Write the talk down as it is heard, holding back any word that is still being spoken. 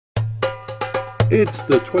It's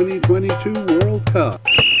the 2022 World Cup.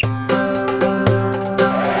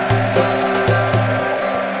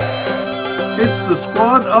 It's the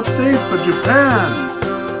squad update for Japan.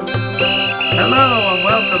 Hello and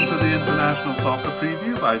welcome to the International Soccer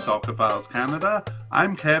Preview by Soccerphiles Canada.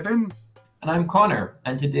 I'm Kevin. And I'm Connor,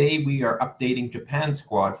 and today we are updating Japan's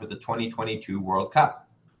squad for the 2022 World Cup.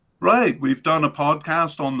 Right, we've done a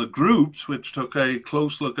podcast on the groups, which took a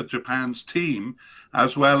close look at Japan's team,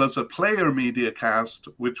 as well as a player media cast,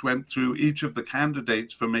 which went through each of the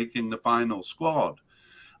candidates for making the final squad.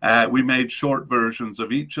 We made short versions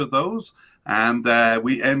of each of those, and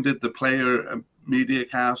we ended the player media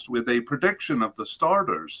cast with a prediction of the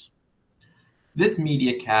starters. This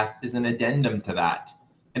media cast is an addendum to that.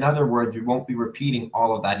 In other words, we won't be repeating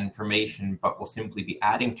all of that information, but we'll simply be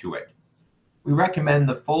adding to it. We recommend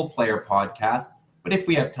the full player podcast, but if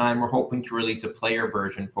we have time, we're hoping to release a player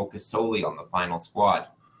version focused solely on the final squad.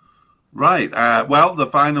 Right. Well, the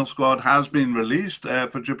final squad has been released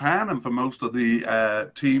for Japan, and for most of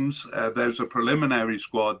the teams, there's a preliminary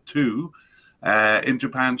squad too. In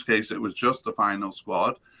Japan's case, it was just the final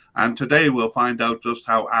squad. And today we'll find out just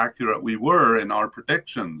how accurate we were in our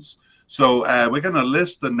predictions. So we're going to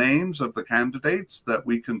list the names of the candidates that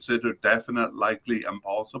we consider definite, likely, and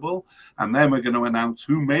possible. And then we're going to announce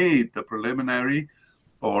who made the preliminary,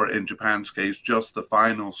 or in Japan's case, just the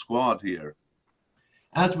final squad here.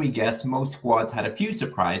 As we guessed, most squads had a few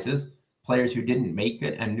surprises, players who didn't make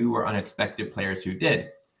it, and new or unexpected players who did.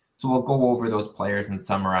 So we'll go over those players and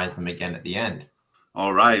summarize them again at the end.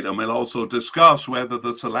 All right, and we'll also discuss whether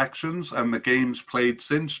the selections and the games played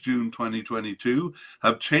since June 2022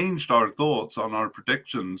 have changed our thoughts on our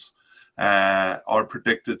predictions, our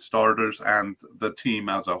predicted starters, and the team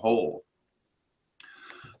as a whole.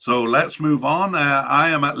 So let's move on. I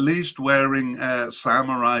am at least wearing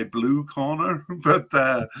samurai blue, Connor, but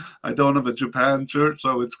I don't have a Japan shirt,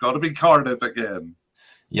 so it's got to be Cardiff again.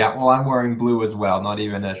 Yeah, well, I'm wearing blue as well, not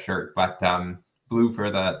even a shirt, but blue for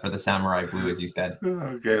the samurai blue, as you said.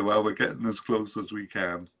 Okay, well, we're getting as close as we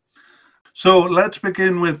can. So let's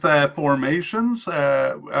begin with formations.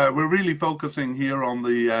 We're really focusing here on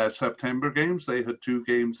the September games. They had 2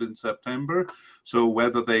 games in September. So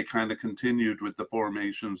whether they kind of continued with the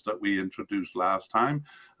formations that we introduced last time.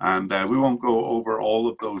 And we won't go over all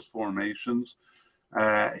of those formations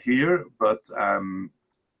here, but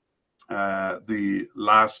the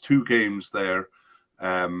last 2 games there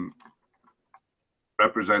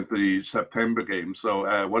represent the September game.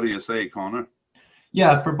 So what do you say, Connor?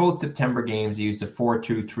 Yeah, for both September games, they used a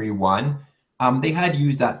 4-2-3-1. They had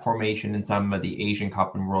used that formation in some of the Asian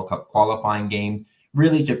Cup and World Cup qualifying games.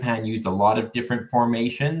 Really, Japan used a lot of different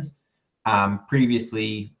formations.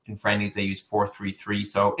 Previously, in friendlies, they used 4-3-3.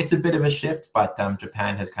 So it's a bit of a shift, but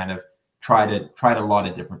Japan has kind of tried a lot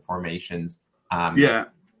of different formations.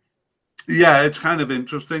 Yeah, it's kind of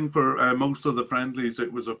interesting. For most of the friendlies,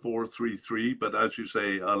 it was a 4-3-3, but as you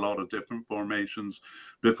say, a lot of different formations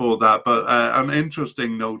before that. But an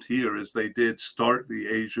interesting note here is they did start the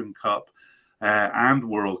Asian Cup and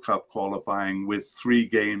World Cup qualifying with 3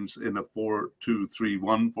 games in a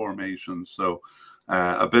 4-2-3-1 formation. So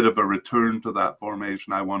a bit of a return to that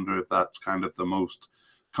formation. I wonder if that's kind of the most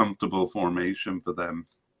comfortable formation for them.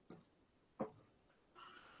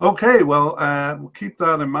 Okay, well, we'll keep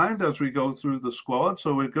that in mind as we go through the squad.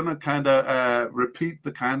 So we're going to kind of repeat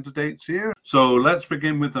the candidates here. So let's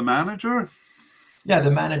begin with the manager. Yeah, the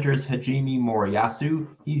manager is Hajime Moriyasu.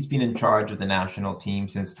 He's been in charge of the national team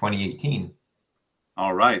since 2018.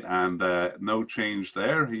 All right, and no change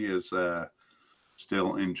there. He is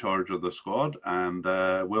still in charge of the squad. And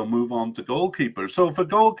we'll move on to goalkeepers. So for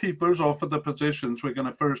goalkeepers, or for the positions, we're going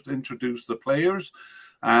to first introduce the players.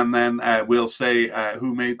 And then we'll say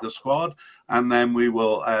who made the squad. And then we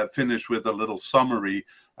will finish with a little summary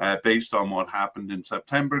based on what happened in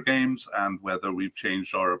September games and whether we've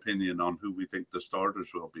changed our opinion on who we think the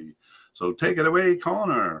starters will be. So take it away,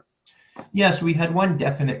 Connor. Yes, we had one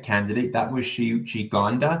definite candidate. That was Shuichi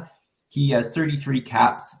Gonda. He has 33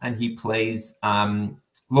 caps and he plays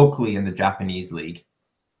locally in the Japanese league.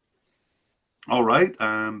 All right.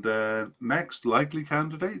 And next, likely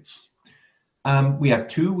candidates. We have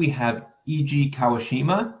 2. We have Eiji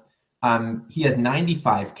Kawashima. He has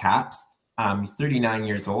 95 caps. He's 39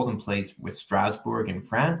 years old and plays with Strasbourg in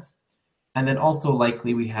France. And then also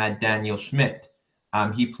likely we had Daniel Schmidt.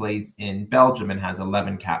 He plays in Belgium and has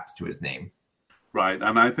 11 caps to his name. Right.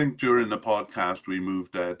 And I think during the podcast, we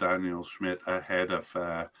moved Daniel Schmidt ahead of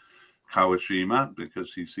Kawashima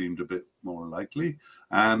because he seemed a bit more likely.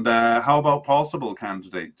 And how about possible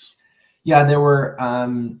candidates? Yeah, there were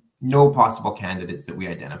no possible candidates that we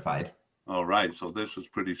identified. All right, so this is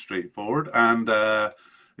pretty straightforward, and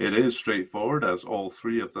it is straightforward as all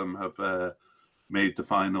three of them have made the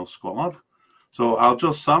final squad. So I'll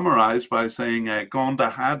just summarize by saying Gonda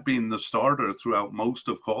had been the starter throughout most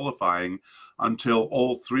of qualifying until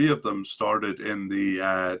all three of them started in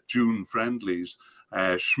the June friendlies.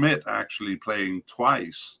 Schmidt actually playing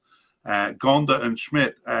twice. Gonda and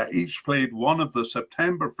Schmidt each played one of the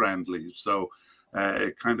September friendlies, so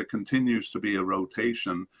it kind of continues to be a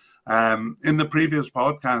rotation. In the previous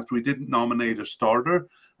podcast, we didn't nominate a starter,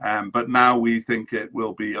 but now we think it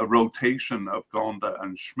will be a rotation of Gonda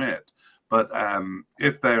and Schmidt. But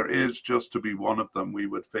if there is just to be one of them, we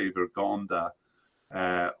would favor Gonda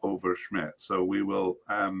over Schmidt. So we will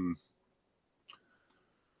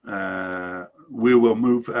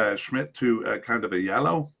move Schmidt to kind of a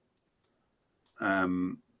yellow,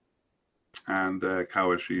 and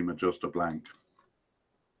Kawashima just a blank.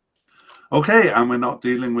 Okay, and we're not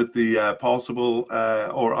dealing with the possible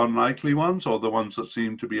or unlikely ones, or the ones that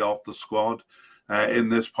seem to be off the squad in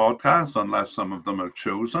this podcast, unless some of them are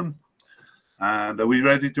chosen. And are we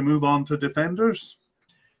ready to move on to defenders?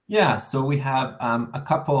 Yeah, so we have one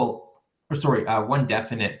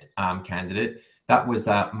definite candidate. That was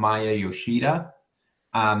Maya Yoshida.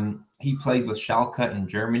 He plays with Schalke in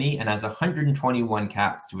Germany and has 121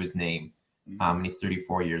 caps to his name. And he's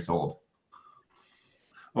 34 years old.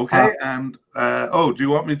 Okay, and do you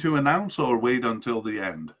want me to announce or wait until the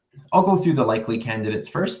end? I'll go through the likely candidates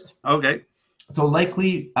first. Okay. So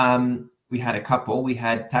likely, we had a couple. We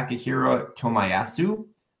had Takahiro Tomiyasu.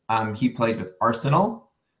 He played with Arsenal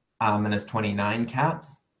and has 29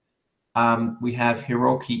 caps. We have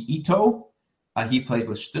Hiroki Ito. He played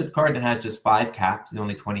with Stuttgart and has just 5 caps. He's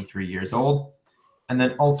only 23 years old. And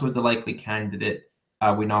then also as a likely candidate,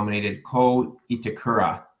 we nominated Ko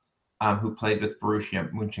Itakura, who played with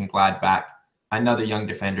Borussia Mönchengladbach, another young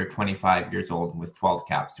defender, 25 years old, with 12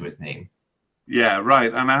 caps to his name. Yeah,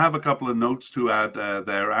 right. And I have a couple of notes to add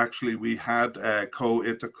there. Actually, we had Ko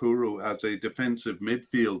Itakura as a defensive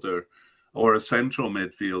midfielder or a central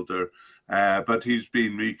midfielder, but he's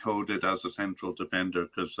been recoded as a central defender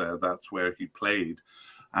because that's where he played.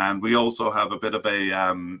 And we also have a bit of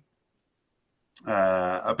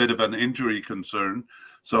an injury concern.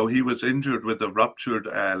 So he was injured with a ruptured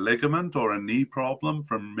ligament or a knee problem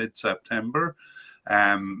from mid-September.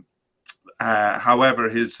 However,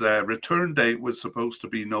 his return date was supposed to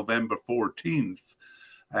be November 14th,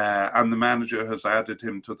 and the manager has added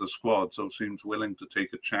him to the squad, so seems willing to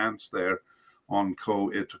take a chance there on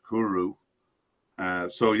Ko Itakura.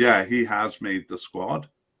 So yeah, he has made the squad.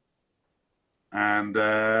 And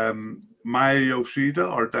Maya Yoshida,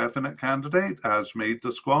 our definite candidate, has made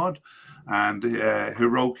the squad. And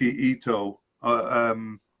Hiroki Ito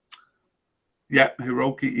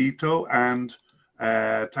and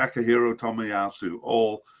Takahiro Tomiyasu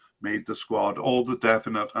all made the squad, all the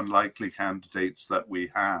definite and likely candidates that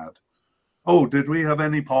we had. Oh, did we have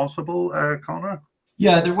any possible, Connor?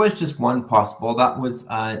 Yeah, there was just one possible. That was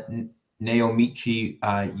Naomichi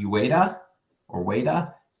Ueda.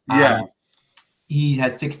 Yeah. He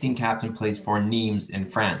has 16 caps and plays for Nimes in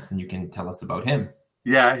France, and you can tell us about him.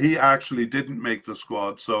 Yeah, he actually didn't make the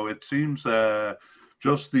squad, so it seems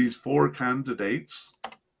just these 4 candidates,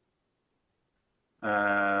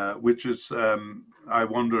 which is, I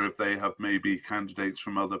wonder if they have maybe candidates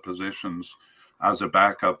from other positions as a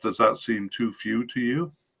backup. Does that seem too few to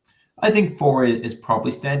you? I think 4 is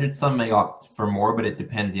probably standard. Some may opt for more, but it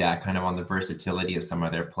depends, kind of on the versatility of some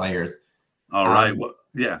of their players. All right, well,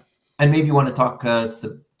 yeah. And maybe you want to talk to us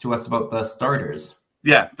about the starters.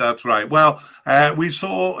 Yeah, that's right. Well, we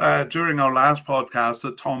saw during our last podcast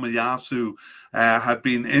that Tomiyasu had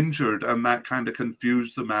been injured, and that kind of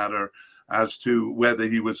confused the matter as to whether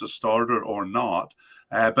he was a starter or not.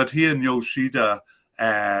 But he and Yoshida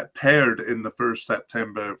paired in the first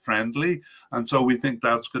September friendly, and so we think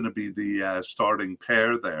that's going to be the starting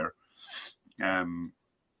pair there.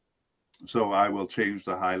 So I will change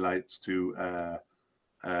the highlights to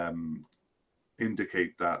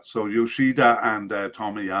indicate that. So Yoshida and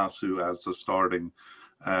Tomiyasu as the starting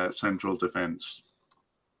central defense.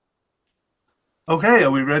 Okay,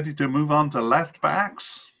 are we ready to move on to left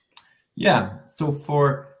backs? Yeah, so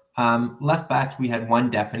for left backs, we had one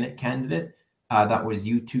definite candidate. That was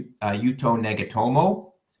Yuto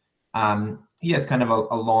Nagatomo. He has kind of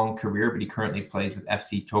a long career, but he currently plays with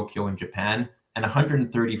FC Tokyo in Japan, and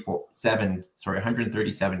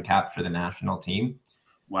 137 caps for the national team.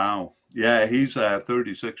 Wow. Yeah, he's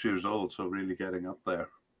 36 years old, so really getting up there.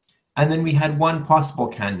 And then we had one possible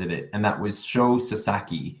candidate, and that was Sho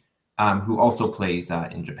Sasaki, who also plays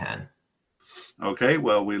in Japan. Okay,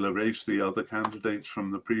 well, we'll erase the other candidates from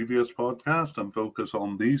the previous podcast and focus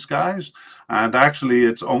on these guys. And actually,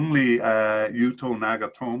 it's only Yuto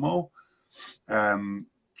Nagatomo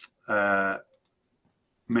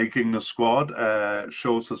making the squad.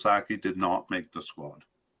 Sho Sasaki did not make the squad.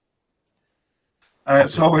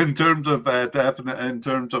 So in terms of in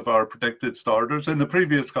terms of our predicted starters, in the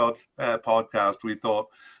previous podcast, we thought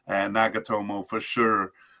Nagatomo for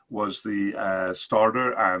sure was the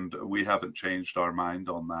starter, and we haven't changed our mind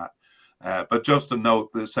on that. But just to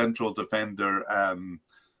note, the central defender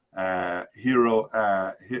Hiroki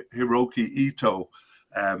Ito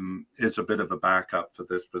is a bit of a backup for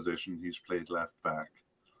this position. He's played left back.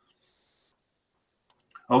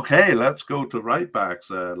 Okay, let's go to right backs.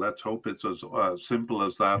 Let's hope it's as simple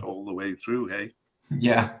as that all the way through, hey?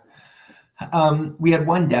 Yeah. We had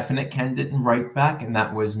one definite candidate in right back, and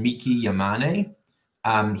that was Miki Yamane.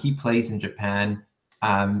 He plays in Japan.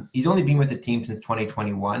 He's only been with the team since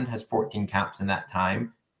 2021, has 14 caps in that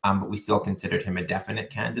time, but we still considered him a definite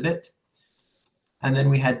candidate. And then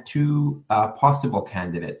we had two possible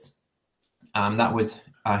candidates. That was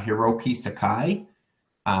Hiroki Sakai,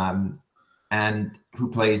 and who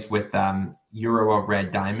plays with Urawa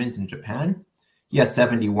Red Diamonds in Japan. He has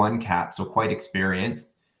 71 caps, so quite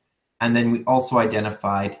experienced. And then we also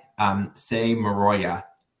identified Sei Moroya,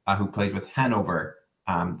 who plays with Hanover.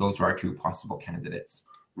 Those are our two possible candidates.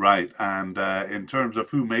 Right. And in terms of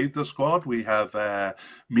who made the squad, we have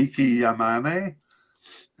Miki Yamane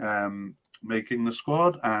making the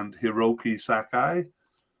squad and Hiroki Sakai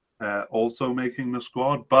also making the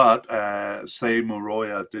squad. But Sei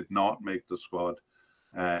Moroya did not make the squad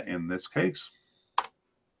in this case.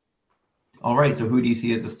 All right. So who do you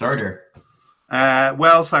see as a starter?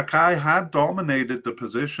 Well, Sakai had dominated the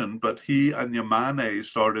position, but he and Yamane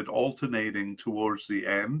started alternating towards the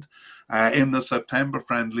end. In the September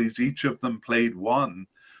friendlies, each of them played one.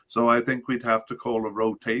 So I think we'd have to call a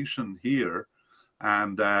rotation here.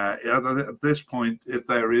 And at this point, if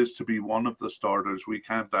there is to be one of the starters, we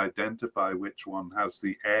can't identify which one has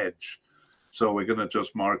the edge. So we're going to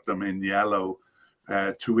just mark them in yellow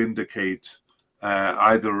to indicate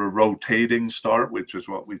either a rotating start, which is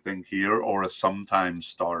what we think here, or a sometimes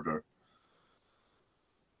starter.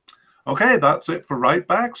 Okay, that's it for right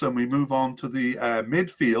backs, and we move on to the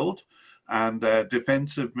midfield and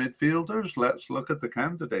defensive midfielders. Let's look at the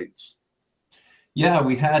candidates. Yeah,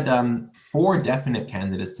 we had 4 definite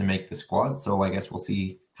candidates to make the squad, so I guess we'll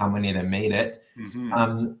see how many of them made it.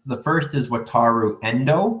 Mm-hmm. The first is Wataru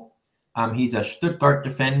Endo. He's a Stuttgart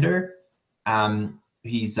defender.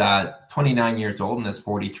 He's 29 years old and has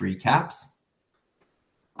 43 caps.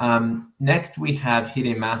 Next, we have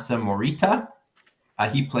Hiremasa Morita.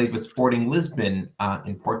 He played with Sporting Lisbon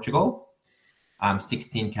in Portugal.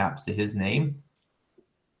 16 caps to his name.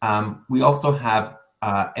 We also have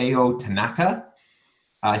Ao Tanaka.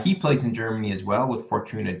 He plays in Germany as well with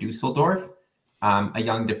Fortuna Dusseldorf. A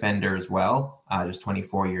young defender as well, just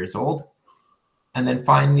 24 years old. And then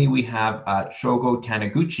finally, we have Shogo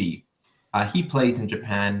Taniguchi. He plays in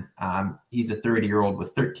Japan. He's a 30-year-old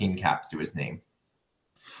with 13 caps to his name.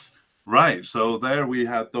 Right. So there we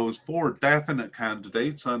had those 4 definite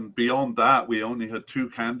candidates. And beyond that, we only had 2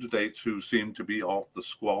 candidates who seemed to be off the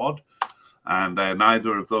squad. And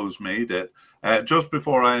neither of those made it. Just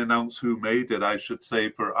before I announce who made it, I should say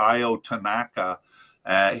for Ao Tanaka,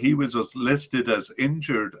 he was listed as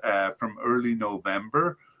injured from early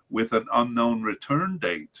November with an unknown return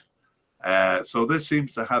date. So this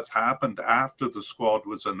seems to have happened after the squad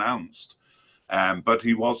was announced. But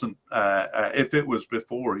he wasn't, if it was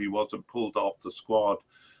before, he wasn't pulled off the squad.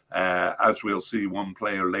 As we'll see, one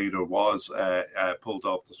player later was pulled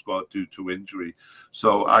off the squad due to injury.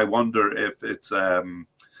 So I wonder if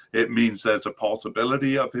it means there's a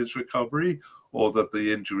possibility of his recovery, or that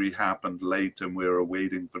the injury happened late and we're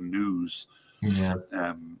awaiting for news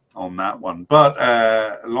on that one. But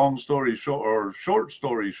long story short, or short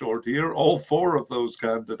story short here, all 4 of those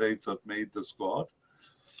candidates have made the squad.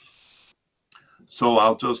 So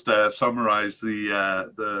I'll just summarize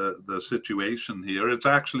the situation here. It's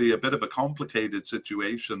actually a bit of a complicated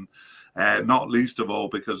situation, not least of all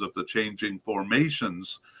because of the changing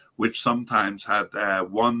formations, which sometimes had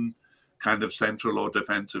one kind of central or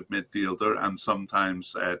defensive midfielder and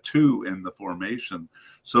sometimes 2 in the formation.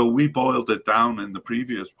 So we boiled it down in the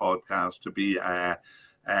previous podcast to be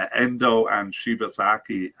Endo and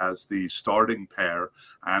Shibasaki as the starting pair,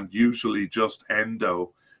 and usually just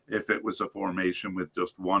Endo if it was a formation with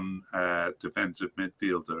just one defensive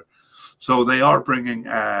midfielder. So they are bringing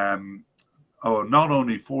not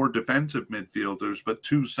only 4 defensive midfielders, but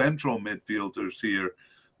 2 central midfielders here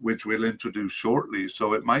which we'll introduce shortly.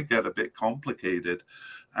 So it might get a bit complicated.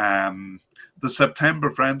 The September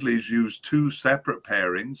friendlies use 2 separate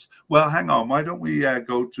pairings. Well, hang on. Why don't we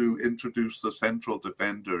go to introduce the central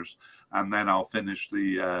defenders, and then I'll finish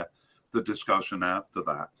the discussion after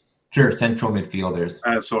that. Sure, central midfielders.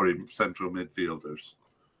 Central midfielders.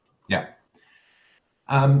 Yeah.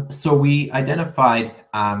 So we identified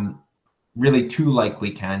really 2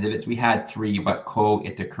 likely candidates. We had 3, but Ko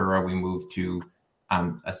Itakura, we moved to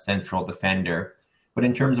a central defender. But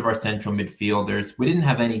in terms of our central midfielders, we didn't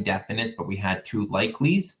have any definite, but we had 2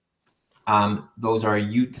 likelies. Those are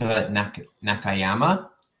Yuta Nakayama.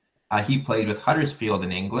 He played with Huddersfield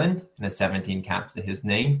in England and has 17 caps to his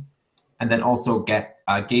name. And then also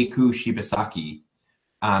Geiku Shibasaki.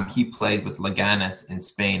 He played with Leganés in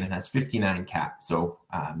Spain and has 59 caps, so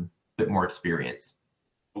a bit more experience.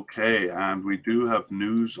 Okay, and we do have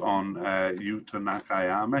news on Yuta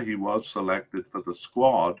Nakayama. He was selected for the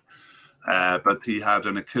squad, but he had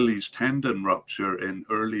an Achilles tendon rupture in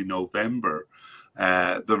early November.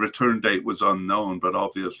 The return date was unknown, but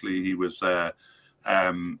obviously he was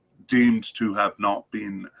deemed to have not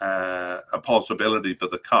been a possibility for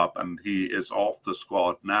the Cup, and he is off the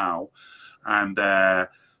squad now. And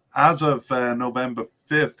as of November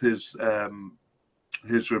 5th,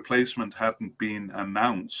 his replacement hadn't been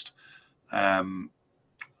announced.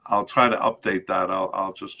 I'll try to update that.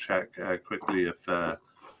 I'll just check quickly if that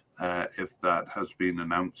has been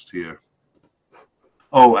announced here.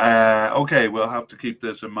 Oh, okay. We'll have to keep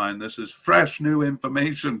this in mind. This is fresh new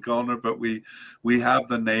information, Connor, but we have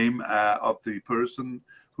the name of the person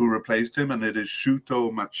who replaced him, and it is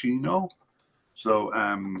Shuto Machino. So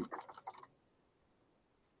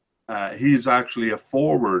he's actually a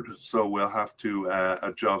forward, so we'll have to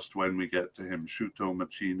adjust when we get to him. Shuto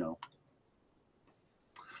Machino.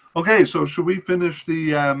 Okay, so should we finish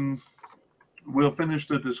the? We'll finish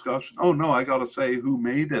the discussion. Oh no, I gotta say who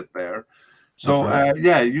made it there. So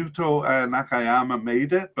Yuto Nakayama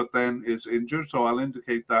made it, but then is injured. So I'll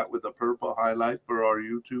indicate that with a purple highlight for our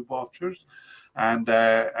YouTube watchers. And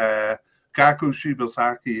Gaku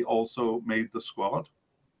Shibasaki also made the squad.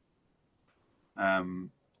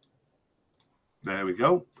 There we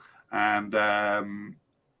go. And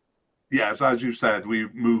yes, as you said, we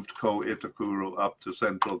moved Ko Itakura up to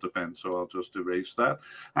central defense, so I'll just erase that.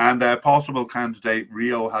 And possible candidate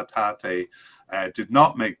Rio Hatate did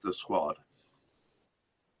not make the squad.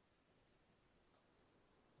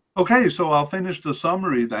 Okay, so I'll finish the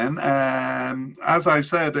summary then. As I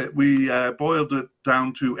said, we boiled it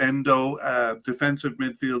down to Endo, defensive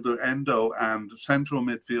midfielder Endo, and central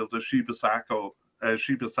midfielder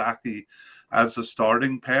Shibasaki as a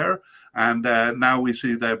starting pair. And now we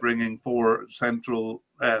see they're bringing 4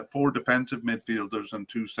 defensive midfielders and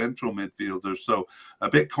 2 central midfielders. So a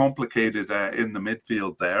bit complicated in the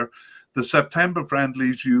midfield there. The September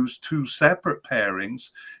friendlies used 2 separate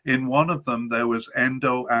pairings. In one of them, there was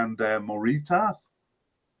Endo and Morita.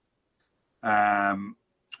 And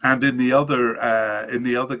in the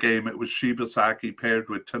other game, it was Shibasaki paired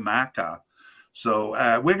with Tanaka. So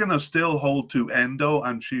we're going to still hold to Endo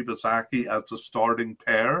and Shibasaki as the starting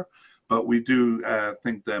pair, but we do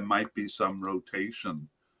think there might be some rotation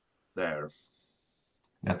there.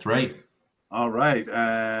 That's right. All right.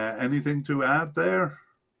 Anything to add there?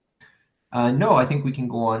 No, I think we can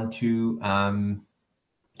go on to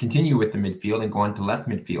continue with the midfield and go on to left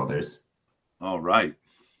midfielders. All right.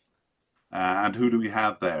 And who do we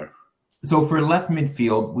have there? So for left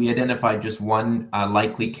midfield, we identified just one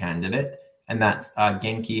likely candidate, and that's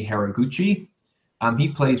Genki Haraguchi. He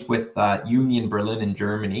plays with Union Berlin in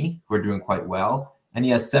Germany, who are doing quite well, and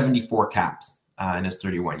he has 74 caps and is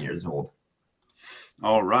 31 years old.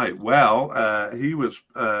 All right. Well, he was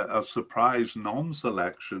a surprise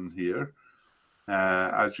non-selection here.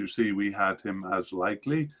 As you see, we had him as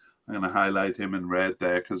likely. I'm going to highlight him in red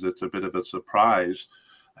there because it's a bit of a surprise.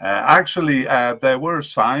 Actually, there were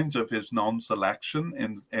signs of his non-selection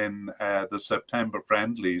in the September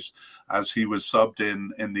friendlies, as he was subbed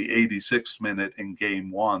in the 86th minute in game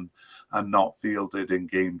 1 and not fielded in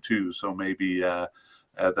game 2. So maybe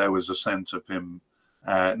there was a sense of him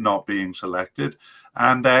not being selected.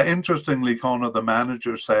 And interestingly, Connor, the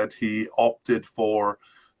manager said he opted for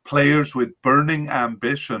players with burning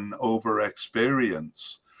ambition over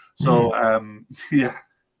experience. So, yeah.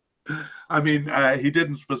 I mean, he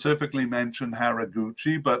didn't specifically mention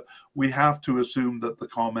Haraguchi, but we have to assume that the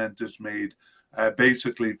comment is made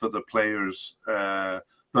basically for the players that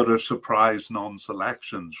are surprise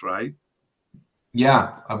non-selections, right?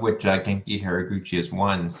 Yeah, of which Genki Haraguchi is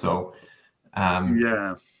one. So,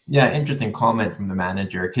 yeah, interesting comment from the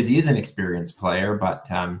manager because he is an experienced player, but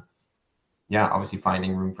yeah, obviously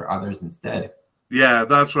finding room for others instead. Yeah,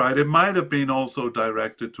 that's right. It might have been also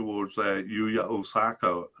directed towards Yuya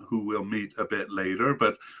Osaka, who we'll meet a bit later,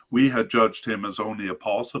 but we had judged him as only a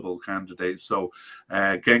possible candidate. So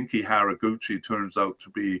Genki Haraguchi turns out to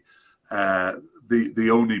be the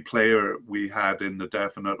only player we had in the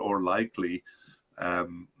definite or likely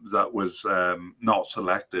that was not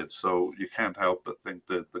selected. So you can't help but think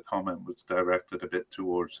that the comment was directed a bit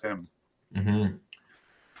towards him. Mm-hmm.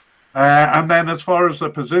 And then as far as the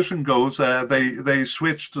position goes, they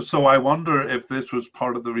switched. So I wonder if this was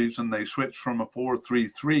part of the reason they switched from a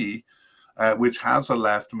 4-3-3, which has a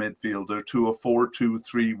left midfielder, to a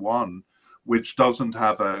 4-2-3-1, which doesn't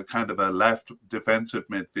have a kind of a left defensive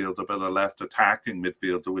midfielder, but a left attacking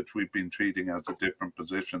midfielder, which we've been treating as a different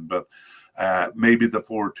position. But maybe the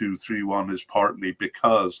 4-2-3-1 is partly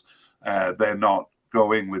because they're not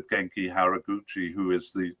going with Genki Haraguchi, who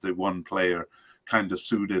is the one player kind of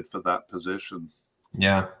suited for that position.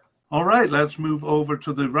 Yeah. All right, let's move over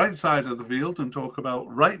to the right side of the field and talk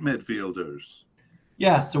about right midfielders.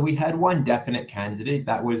 Yeah, so we had one definite candidate.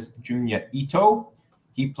 That was Junya Ito.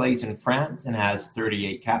 He plays in France and has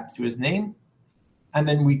 38 caps to his name. And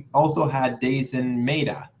then we also had Daizen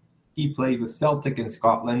Maeda. He played with Celtic in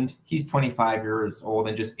Scotland. He's 25 years old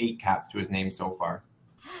and just 8 caps to his name so far.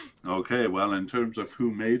 Okay, well, in terms of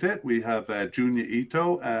who made it, we have Junya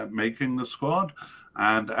Ito making the squad,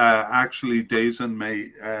 and actually Daizen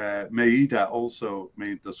Maeda also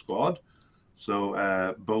made the squad.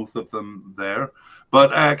 So both of them there.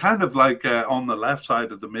 But kind of like on the left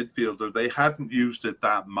side of the midfielder, they hadn't used it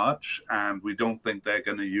that much, and we don't think they're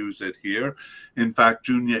going to use it here. In fact,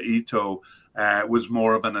 Junya Ito was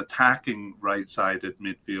more of an attacking right-sided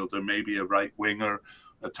midfielder, maybe a right winger,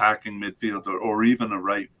 attacking midfielder, or even a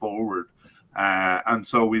right forward. And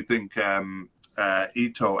so we think Ito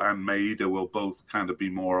and Maeda will both kind of be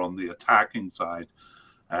more on the attacking side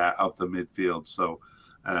of the midfield. So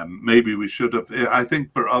maybe we should have, I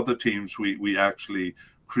think for other teams, we actually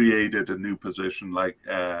created a new position like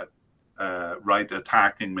right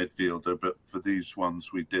attacking midfielder, but for these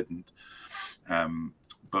ones we didn't.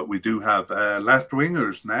 But we do have left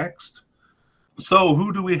wingers next. So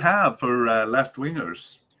who do we have for left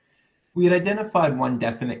wingers? We had identified one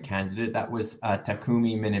definite candidate. That was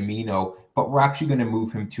Takumi Minamino, but we're actually going to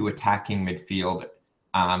move him to attacking midfield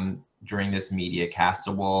during this media cast.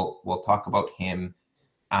 So we'll talk about him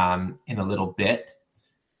in a little bit.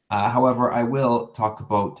 However, I will talk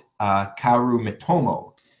about Kaoru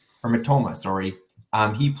Mitoma, sorry.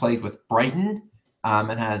 He plays with Brighton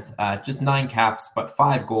and has just 9 caps, but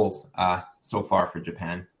 5 goals so far for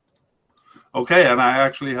Japan. Okay, and I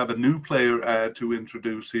actually have a new player to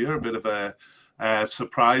introduce here, a bit of a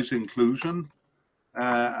surprise inclusion,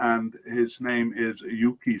 and his name is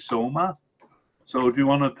Yuki Soma. So do you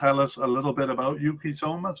want to tell us a little bit about Yuki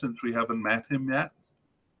Soma, since we haven't met him yet?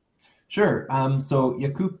 Sure. So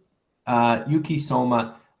Yuki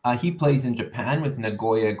Soma, he plays in Japan with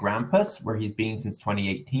Nagoya Grampus, where he's been since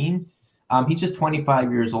 2018. He's just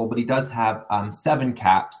 25 years old, but he does have 7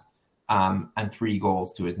 caps and 3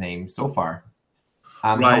 goals to his name so far.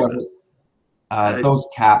 Right. However, those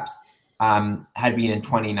caps had been in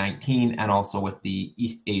 2019 and also with the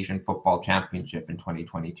East Asian Football Championship in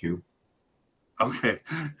 2022. Okay,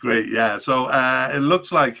 great. Yeah, so it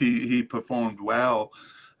looks like he performed well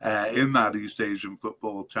in that East Asian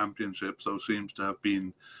Football Championship, so seems to have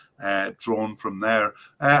been drawn from there.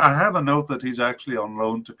 I have a note that he's actually on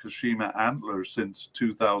loan to Kashima Antlers since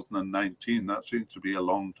 2019. That seems to be a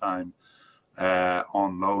long time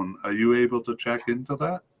on loan. Are you able to check into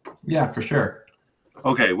that? Yeah, for sure.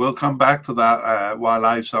 Okay, we'll come back to that while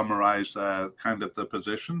I summarize kind of the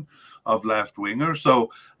position of left winger. So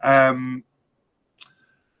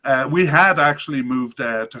we had actually moved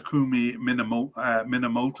Takumi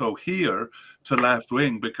Minamoto here to left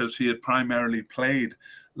wing because he had primarily played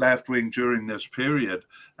left wing during this period.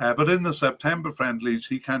 But in the September friendlies,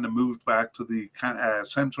 he kind of moved back to the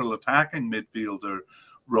central attacking midfielder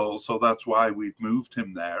role. So that's why we've moved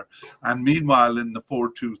him there. And meanwhile, in the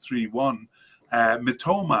 4-2-3-1,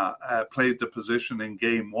 Mitoma played the position in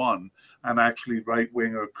game 1, and actually right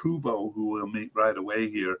winger Kubo, who we'll meet right away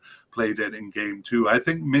here, played it in game 2. I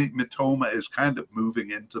think Mitoma is kind of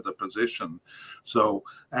moving into the position. So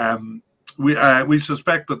we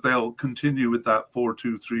suspect that they'll continue with that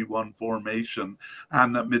 4-2-3-1 formation,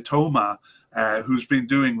 and that Mitoma, who's been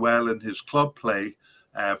doing well in his club play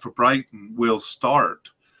for Brighton, will start.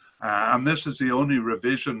 And this is the only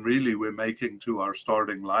revision really we're making to our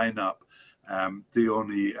starting lineup. The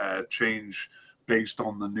only change based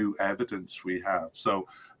on the new evidence we have. So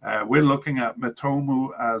we're looking at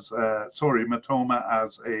Mitoma as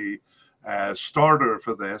a starter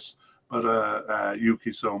for this, but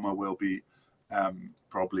Yuki Soma will be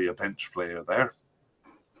probably a bench player there.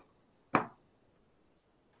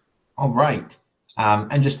 All right.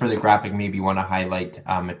 And just for the graphic, maybe you want to highlight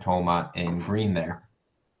Mitoma in green there.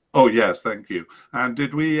 Oh, yes, thank you. And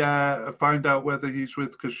did we find out whether he's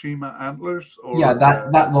with Kashima Antlers? Or, yeah,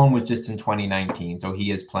 that loan was just in 2019, so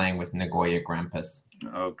he is playing with Nagoya Grampus.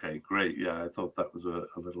 Okay, great. Yeah, I thought that was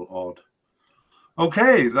a little odd.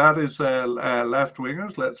 Okay, that is left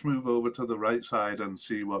wingers. Let's move over to the right side and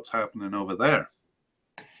see what's happening over there.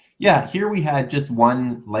 Yeah, here we had just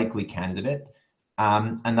one likely candidate,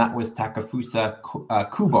 and that was Takefusa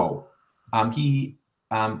Kubo. He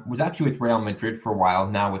was actually with Real Madrid for a while,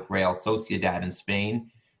 now with Real Sociedad in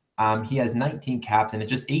Spain. He has 19 caps and is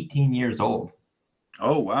just 18 years old.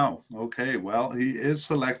 Oh, wow. Okay, well, he is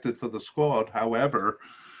selected for the squad. However,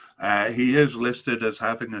 he is listed as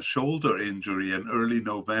having a shoulder injury in early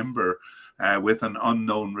November with an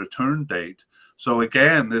unknown return date. So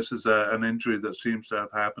again, this is an injury that seems to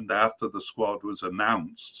have happened after the squad was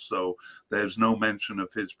announced. So there's no mention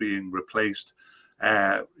of his being replaced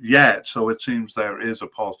yet. So it seems there is a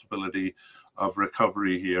possibility of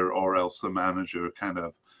recovery here, or else the manager kind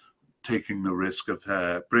of taking the risk of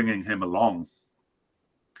bringing him along.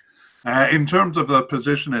 In terms of the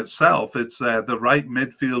position itself, it's the right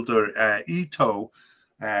midfielder Ito,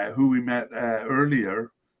 who we met earlier,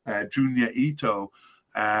 Junya Ito,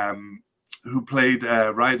 who played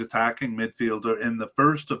right attacking midfielder in the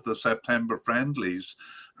first of the September friendlies,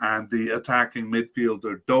 and the attacking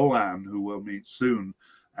midfielder Doan, who we'll meet soon,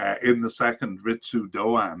 in the second, Ritsu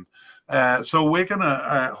Doan. So we're going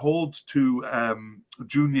to hold to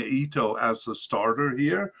Junya Ito as the starter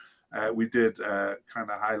here. We did kind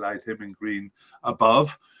of highlight him in green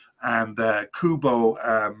above, and Kubo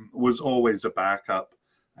was always a backup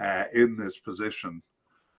in this position.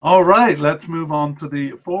 All right, let's move on to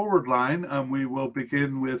the forward line, and we will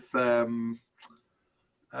begin with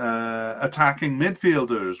attacking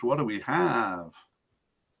midfielders. What do we have?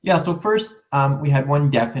 Yeah, so first we had one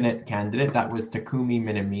definite candidate. That was Takumi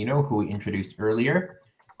Minamino, who we introduced earlier.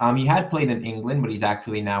 He had played in England, but he's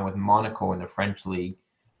actually now with Monaco in the French league.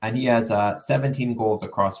 And he has 17 goals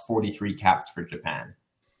across 43 caps for Japan.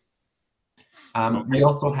 Okay. We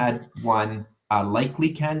also had one likely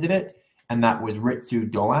candidate, and that was Ritsu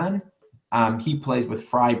Doan. He plays with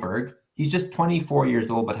Freiburg. He's just 24 years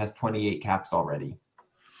old, but has 28 caps already.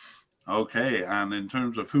 Okay, and in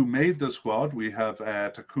terms of who made the squad, we have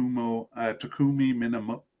Takumi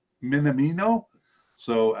Minamino.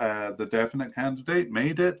 So the definite candidate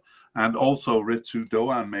made it, and also Ritsu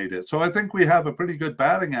Doan made it. So I think we have a pretty good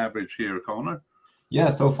batting average here, Connor. Yeah,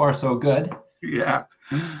 so far so good. Yeah.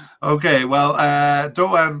 Okay, well,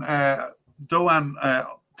 Doan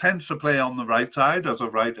tends to play on the right side as a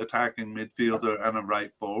right attacking midfielder and a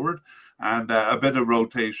right forward, and a bit of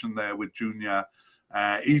rotation there with Junya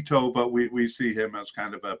Ito, but we see him as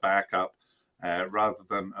kind of a backup rather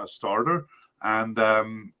than a starter. And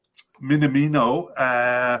Minamino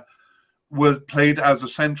was played as a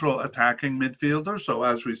central attacking midfielder. So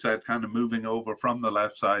as we said, kind of moving over from the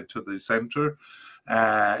left side to the center.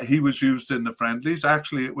 He was used in the friendlies.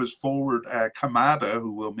 Actually, it was forward Kamada,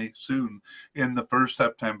 who we'll meet soon, in the first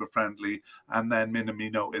September friendly, and then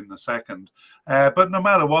Minamino in the second. But no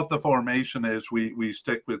matter what the formation is, we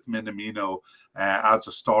stick with Minamino as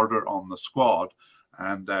a starter on the squad.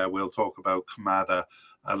 And we'll talk about Kamada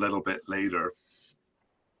a little bit later.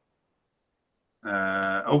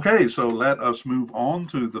 Okay, so let us move on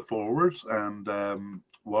to the forwards, and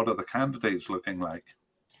what are the candidates looking like?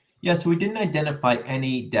 Yeah, so we didn't identify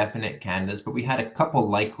any definite candidates, but we had a couple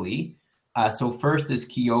likely. So first is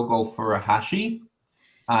Kyogo Furuhashi.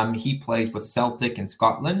 He plays with Celtic in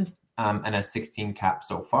Scotland and has 16 caps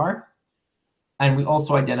so far. And we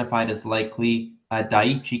also identified as likely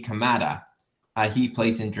Daichi Kamada. He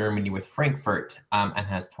plays in Germany with Frankfurt and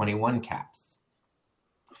has 21 caps.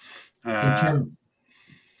 In terms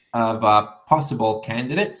of possible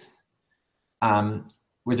candidates,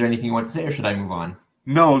 was there anything you want to say, or should I move on?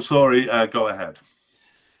 No, sorry. Go ahead.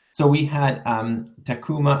 So we had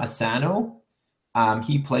Takuma Asano.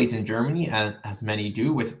 He plays in Germany, as many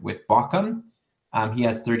do, with Bochum. He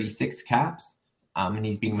has 36 caps, and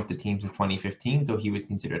he's been with the team since 2015, so he was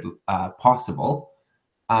considered possible.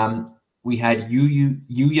 We had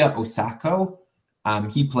Yuya Osako.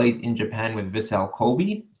 He plays in Japan with Vissel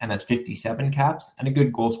Kobe and has 57 caps and a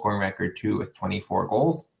good goal scoring record too, with 24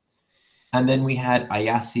 goals. And then we had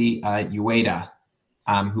Ayase Ueda,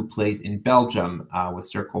 who plays in Belgium with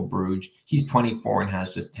Cercle Brugge. He's 24 and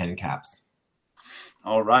has just 10 caps.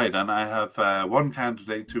 All right, and I have one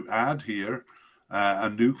candidate to add here, a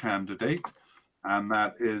new candidate, and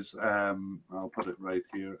that is, I'll put it right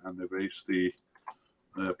here and erase the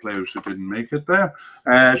players who didn't make it there.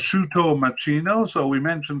 Shuto Machino. So we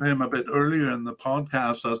mentioned him a bit earlier in the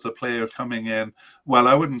podcast as the player coming in. Well,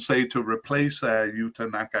 I wouldn't say to replace Yuta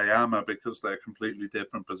Nakayama because they're completely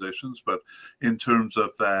different positions, but in terms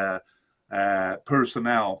of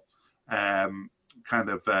personnel, kind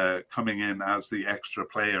of coming in as the extra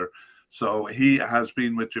player. So he has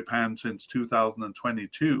been with Japan since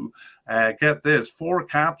 2022. Get this, 4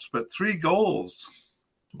 caps, but 3 goals.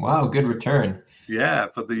 Wow, good return. Yeah,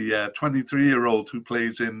 for the 23-year-old who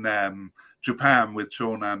plays in Japan with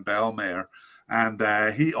Shonan Bellmare.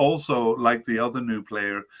 And he also, like the other new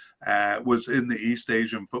player, was in the East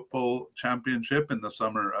Asian Football Championship in the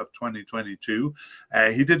summer of 2022.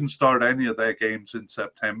 He didn't start any of their games in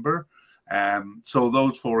September. So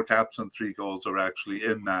those 4 caps and 3 goals are actually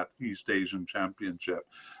in that East Asian Championship.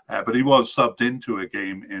 But he was subbed into a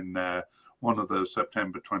game in one of the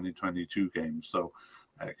September 2022 games. So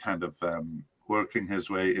kind of working his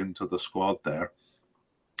way into the squad there.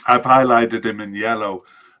 I've highlighted him in yellow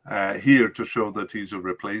here to show that he's a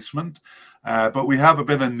replacement. But we have a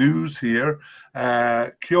bit of news here.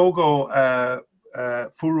 Kyogo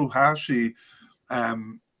Furuhashi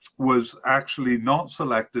was actually not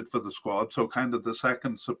selected for the squad, so kind of the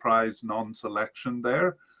second surprise non-selection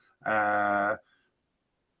there. I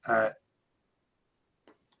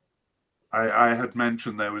had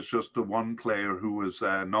mentioned there was just the one player who was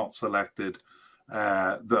not selected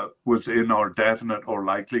that was in our definite or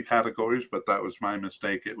likely categories, but that was my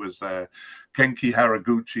mistake. It was Genki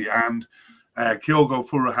Haraguchi and Kyogo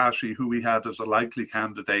Furuhashi, who we had as a likely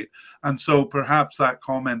candidate. And so perhaps that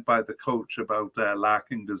comment by the coach about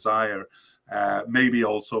lacking desire maybe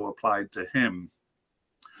also applied to him.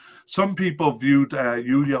 Some people viewed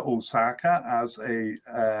Yuya Osaka as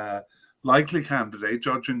a likely candidate.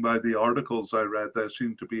 Judging by the articles I read, there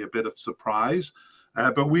seemed to be a bit of surprise.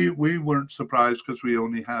 But we weren't surprised because we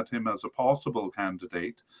only had him as a possible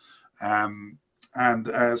candidate.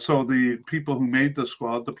 So the people who made the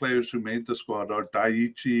squad, the players who made the squad are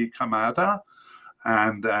Daichi Kamada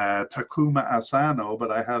and Takuma Asano,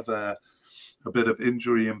 but I have a bit of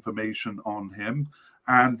injury information on him.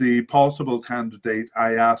 And the possible candidate,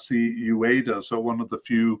 Ayase Ueda, so one of the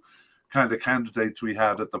few kind of candidates we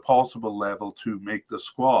had at the possible level to make the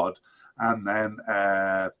squad. And then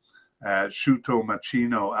Shuto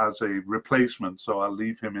Machino as a replacement, so I'll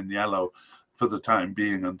leave him in yellow for the time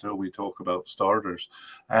being until we talk about starters.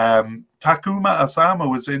 Takuma Asano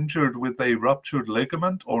was injured with a ruptured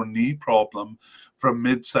ligament or knee problem from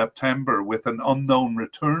mid-September with an unknown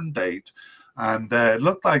return date, and it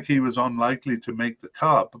looked like he was unlikely to make the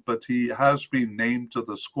cup, but he has been named to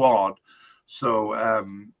the squad. So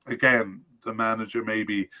again, the manager may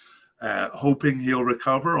be hoping he'll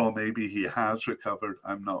recover, or maybe he has recovered.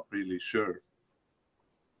 I'm not really sure.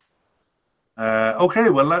 Okay,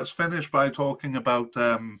 well, let's finish by talking about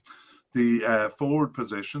the forward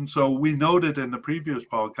position. So we noted in the previous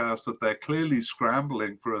podcast that they're clearly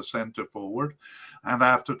scrambling for a centre forward. And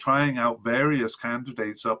after trying out various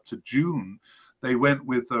candidates up to June, they went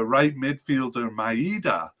with a right midfielder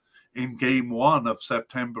Maeda in game 1 of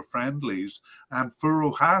September friendlies and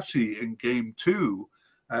Furuhashi in game 2.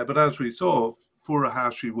 But as we saw,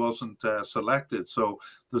 Furuhashi wasn't selected, so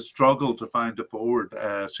the struggle to find a forward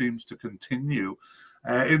seems to continue.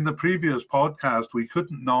 In the previous podcast, we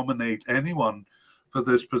couldn't nominate anyone for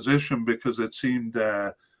this position because it seemed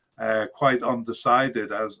quite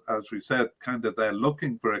undecided. As we said, kind of they're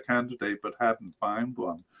looking for a candidate but hadn't found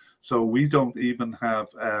one. So we don't even have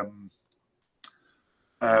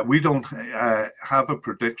have a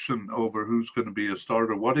prediction over who's going to be a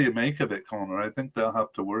starter. What do you make of it, Connor? I think they'll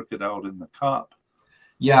have to work it out in the cup.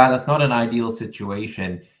 Yeah, that's not an ideal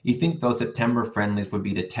situation. You think those September friendlies would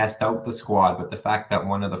be to test out the squad, but the fact that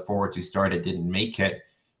one of the forwards who started didn't make it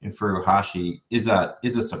in Furuhashi is a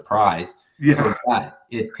surprise. Yeah, so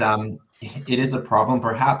it is a problem.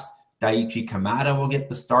 Perhaps Daichi Kamada will get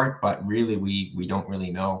the start, but really we don't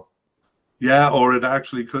really know. Yeah, or it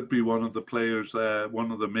actually could be one of the players,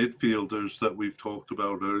 one of the midfielders that we've talked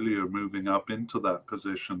about earlier, moving up into that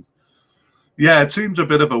position. Yeah, it seems a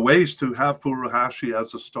bit of a waste to have Furuhashi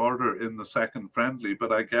as a starter in the second friendly,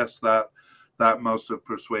 but I guess that must have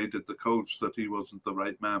persuaded the coach that he wasn't the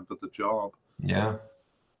right man for the job. Yeah.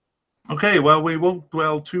 Okay, well, we won't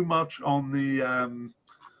dwell too much on the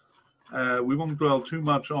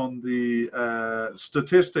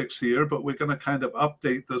statistics here, but we're going to kind of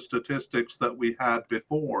update the statistics that we had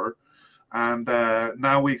before. And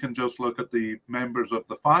now we can just look at the members of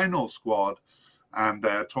the final squad and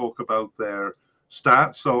talk about their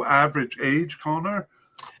stats. So average age, Connor,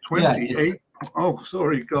 28. Yeah. Oh,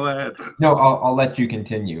 sorry. Go ahead. No, I'll let you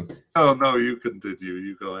continue. Oh, no, you continue.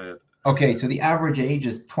 You go ahead. Okay, so the average age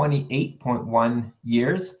is 28.1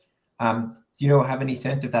 years. Do you have any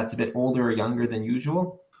sense if that's a bit older or younger than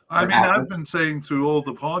usual? I mean, I've been saying through all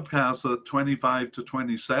the podcasts that 25 to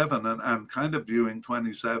 27 and kind of viewing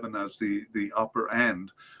 27 as the upper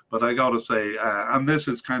end. But I got to say, and this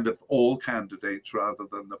is kind of all candidates rather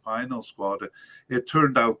than the final squad, it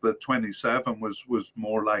turned out that 27 was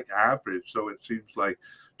more like average. So it seems like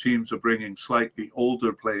teams are bringing slightly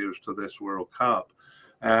older players to this World Cup.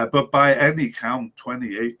 But by any count,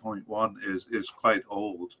 28.1 is quite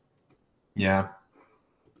old. Yeah.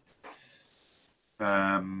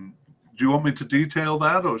 Do you want me to detail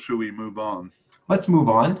that, or should we move on? Let's move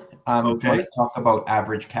on. Okay. Do you want to talk about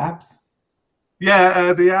average caps?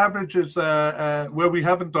 Yeah, the average is where we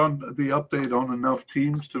haven't done the update on enough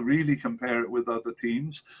teams to really compare it with other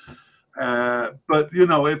teams. But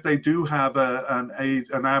if they do have an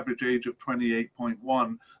average age of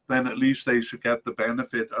 28.1, then at least they should get the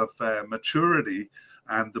benefit of maturity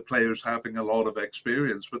and the players having a lot of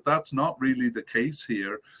experience. But that's not really the case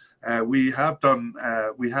here. We have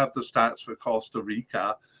the stats for Costa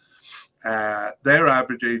Rica. Their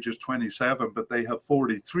average age is 27, but they have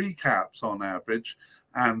 43 caps on average.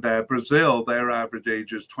 And Brazil, their average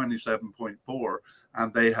age is 27.4,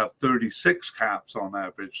 and they have 36 caps on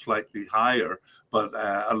average, slightly higher, but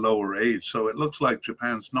a lower age. So it looks like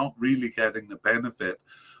Japan's not really getting the benefit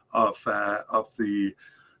of the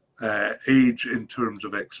age in terms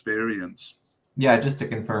of experience. Yeah, just to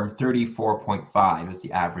confirm, 34.5 is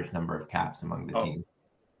the average number of caps among the team.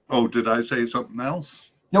 Oh, did I say something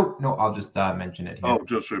else? No, I'll just mention it here. Oh,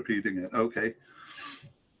 just repeating it. Okay.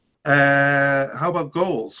 How about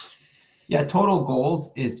goals? Yeah, total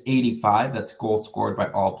goals is 85. That's goals scored by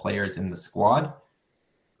all players in the squad.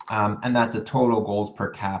 And that's a total goals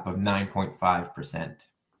per cap of 9.5%.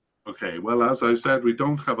 Okay, well, as I said, we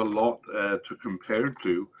don't have a lot to compare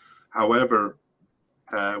to. However,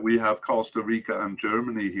 we have Costa Rica and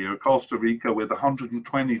Germany here. Costa Rica with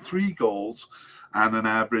 123 goals and an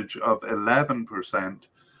average of 11%.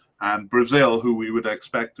 And Brazil, who we would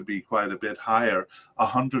expect to be quite a bit higher,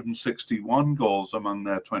 161 goals among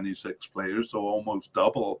their 26 players, so almost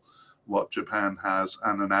double what Japan has,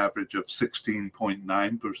 and an average of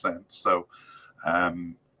 16.9%. So,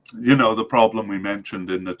 the problem we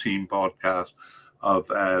mentioned in the team podcast of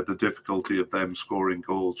the difficulty of them scoring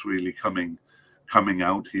goals really coming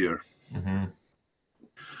out here.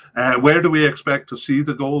 Mm-hmm. Where do we expect to see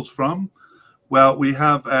the goals from? Well, we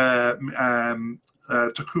have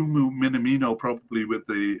Takuma Minamino probably with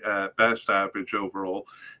the best average overall.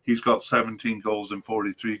 He's got 17 goals in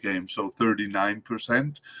 43 games, so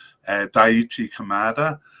 39%. Daichi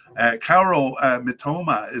Kamada. Kaoru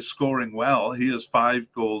Mitoma is scoring well. He has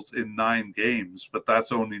 5 goals in 9 games, but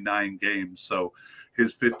that's only 9 games, so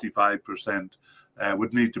his 55%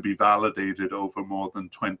 would need to be validated over more than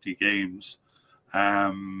 20 games.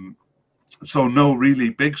 So no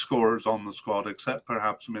really big scorers on the squad, except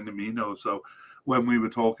perhaps Minamino. So when we were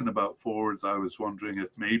talking about forwards, I was wondering if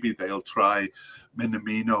maybe they'll try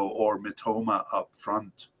Minamino or Mitoma up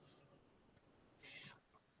front.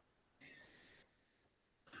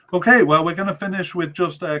 Okay, well, we're going to finish with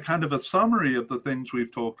just a kind of a summary of the things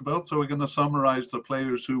we've talked about. So we're going to summarize the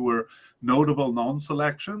players who were notable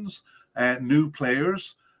non-selections, new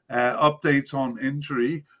players, updates on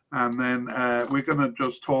injury, and then we're going to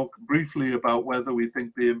just talk briefly about whether we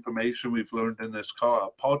think the information we've learned in this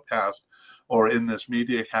podcast or in this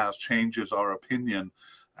media cast changes our opinion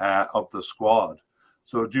of the squad.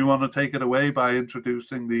 So do you want to take it away by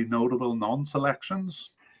introducing the notable non-selections?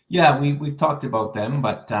 Yeah, we've talked about them,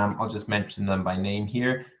 but I'll just mention them by name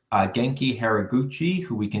here. Genki Haraguchi,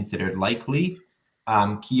 who we considered likely.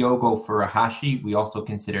 Kyogo Furuhashi, we also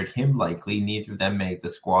considered him likely. Neither of them made the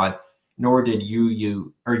squad, nor did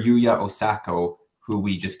Yuya Osako, who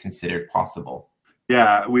we just considered possible.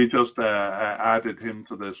 Yeah, we just added him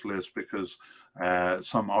to this list because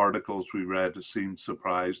some articles we read seemed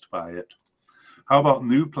surprised by it. How about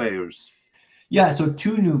new players? Yeah, so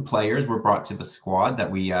 2 new players were brought to the squad that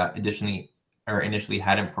we initially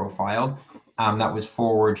hadn't profiled. That was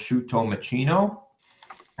forward Shuto Machino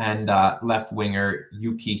and left winger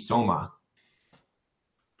Yuki Soma.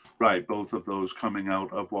 Right, both of those coming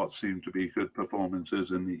out of what seemed to be good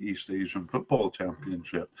performances in the East Asian Football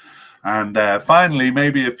Championship. And finally,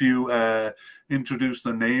 maybe if you introduce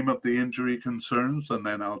the name of the injury concerns, and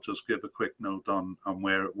then I'll just give a quick note on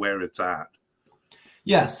where it's at.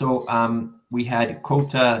 Yeah, so we had Ko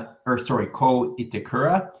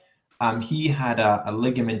Itakura. He had a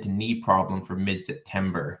ligament and knee problem for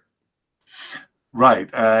mid-September.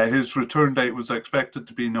 Right. His return date was expected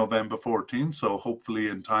to be November 14th, so hopefully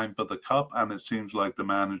in time for the Cup. And it seems like the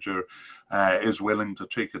manager is willing to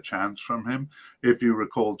take a chance from him. If you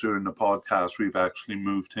recall, during the podcast, we've actually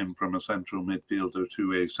moved him from a central midfielder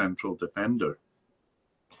to a central defender.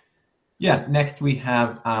 Yeah. Next, we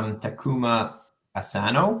have Takuma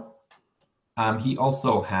Asano. He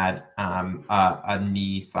also had a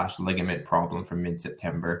knee/ligament problem from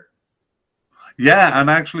mid-September. Yeah, and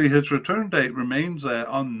actually his return date remains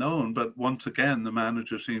unknown, but once again, the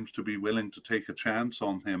manager seems to be willing to take a chance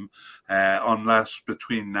on him, unless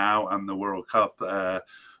between now and the World Cup,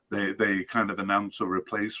 they kind of announce a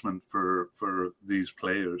replacement for these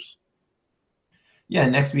players. Yeah,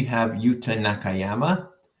 next we have Yuta Nakayama.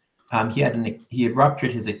 He had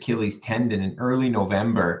ruptured his Achilles tendon in early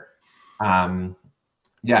November. Do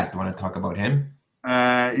you want to talk about him?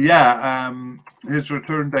 His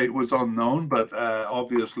return date was unknown, but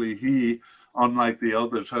obviously he, unlike the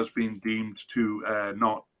others, has been deemed to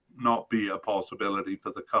not be a possibility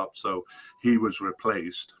for the Cup, so he was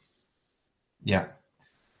replaced. Yeah.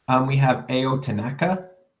 We have Ao Tanaka.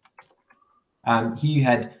 He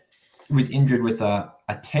was injured with a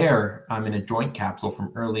tear in a joint capsule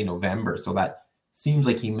from early November, so that seems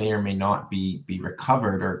like he may or may not be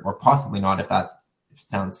recovered, or possibly not if it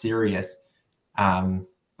sounds serious.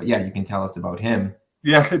 But yeah, you can tell us about him.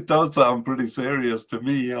 Yeah, it does sound pretty serious to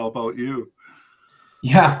me. How about you?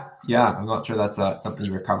 Yeah. I'm not sure that's something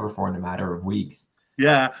you recover for in a matter of weeks.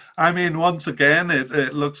 Yeah, I mean, once again,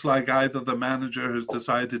 it looks like either the manager has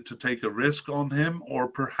decided to take a risk on him, or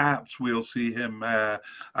perhaps we'll see him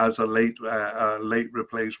as a late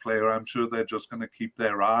replaced player. I'm sure they're just going to keep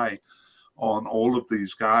their eye on all of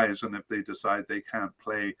these guys, and if they decide they can't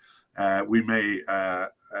play, we may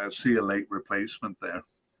see a late replacement there.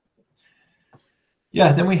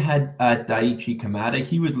 Yeah, then we had Daichi Kamada.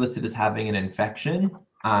 He was listed as having an infection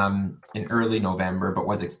in early November, but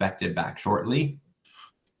was expected back shortly.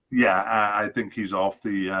 Yeah, I think he's off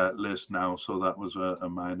the list now, so that was a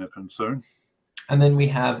minor concern. And then we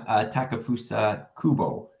have Takafusa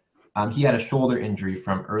Kubo. He had a shoulder injury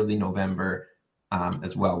from early November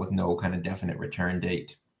as well, with no kind of definite return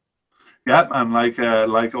date. Yeah, and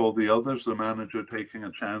like all the others, the manager taking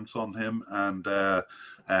a chance on him, and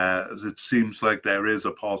it seems like there is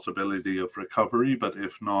a possibility of recovery, but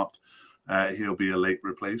if not, he'll be a late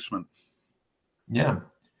replacement. Yeah,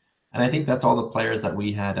 and I think that's all the players that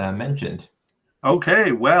we had mentioned.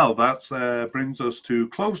 Okay, well, that brings us to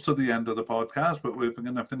close to the end of the podcast, but we're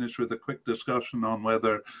going to finish with a quick discussion on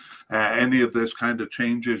whether any of this kind of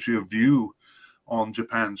changes your view on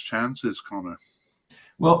Japan's chances, Connor.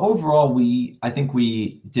 Well, overall, I think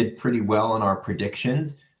we did pretty well on our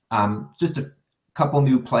predictions. Just a couple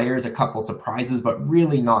new players, a couple surprises, but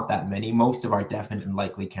really not that many. Most of our definite and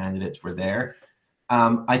likely candidates were there.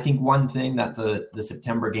 I think one thing that the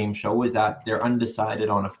September game show is that they're undecided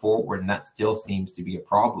on a forward, and that still seems to be a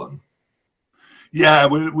problem. Yeah,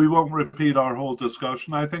 we won't repeat our whole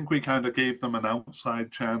discussion. I think we kind of gave them an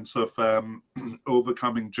outside chance of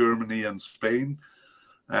overcoming Germany and Spain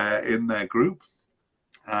in their group.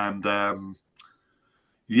 And I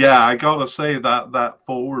gotta say that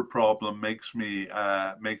forward problem makes me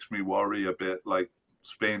worry a bit. Like,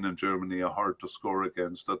 Spain and Germany are hard to score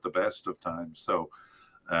against at the best of times. So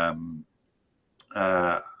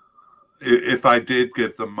if I did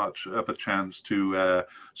give them much of a chance to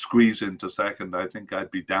squeeze into second, I think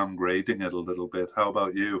I'd be downgrading it a little bit. How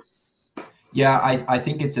about you? Yeah, I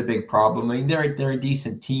think it's a big problem. I mean, they're a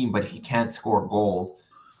decent team, but if you can't score goals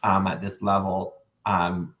at this level,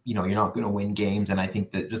 you're not going to win games. And I think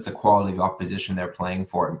that just the quality of opposition they're playing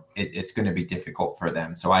for, it's going to be difficult for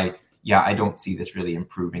them. So I don't see this really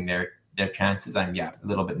improving their chances. I'm a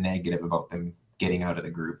little bit negative about them getting out of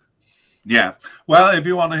the group. Yeah. Well, if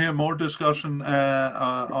you want to hear more discussion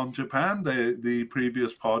on Japan, the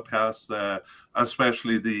previous podcasts,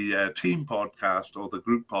 especially the team podcast or the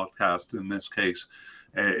group podcast in this case,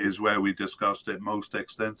 is where we discussed it most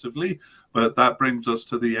extensively. But that brings us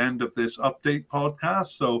to the end of this update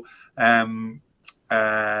podcast. So,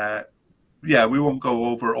 we won't go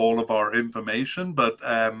over all of our information, but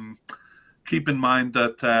keep in mind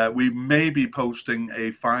that we may be posting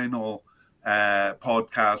a final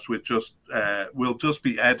podcast with we'll just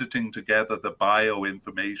be editing together the bio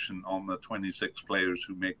information on the 26 players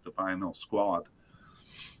who make the final squad.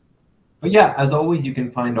 But as always, you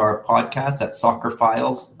can find our podcast at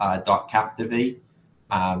soccerfiles.captivate.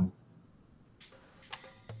 For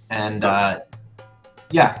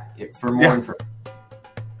more information.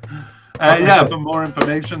 Yeah, for more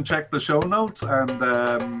information, check the show notes, and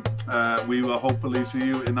we will hopefully see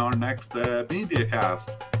you in our next media cast.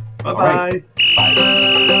 Bye-bye. Right.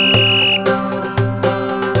 Bye.